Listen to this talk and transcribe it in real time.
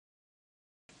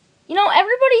You know,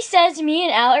 everybody says me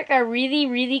and Alek are really,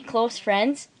 really close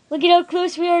friends. Look at how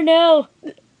close we are now.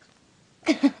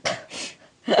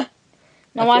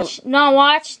 Now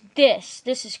watch this.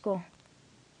 This is cool.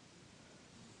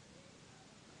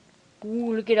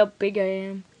 Ooh, look at how big I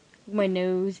am. Look at my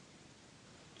nose.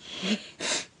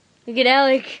 Look at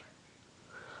Alek.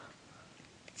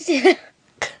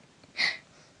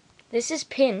 This is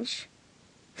Pinch.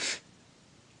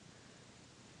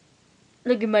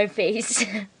 Look at my face.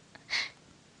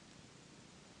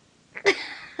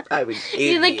 I'm an idiot.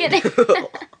 You look at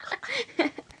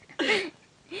it.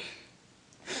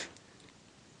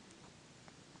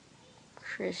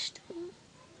 Crystal.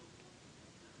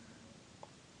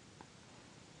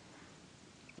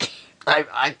 I'm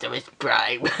Optimus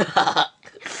Prime.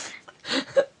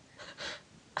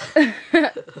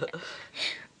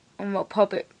 I'm a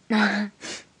puppet.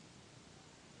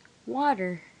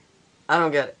 Water. I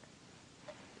don't get it.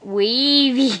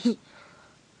 Wavy.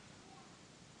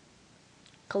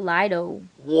 Kaleido.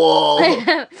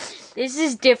 Whoa. This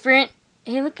is different.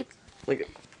 Hey, look at. Look at.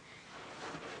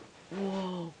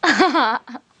 Whoa.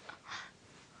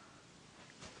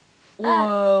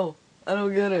 Whoa. I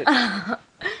don't get it.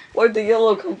 Where'd the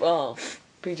yellow come from?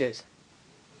 PJs.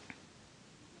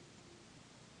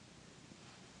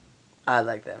 I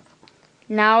like that.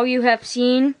 Now you have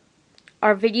seen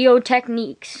our video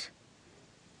techniques.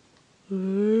 I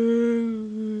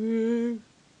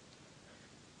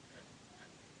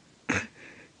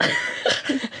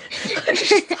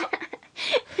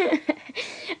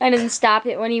didn't stop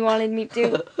it when he wanted me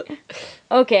to.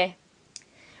 Okay.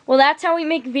 Well, that's how we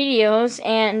make videos,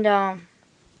 and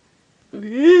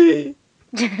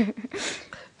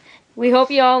we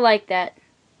hope you all like that.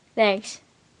 Thanks.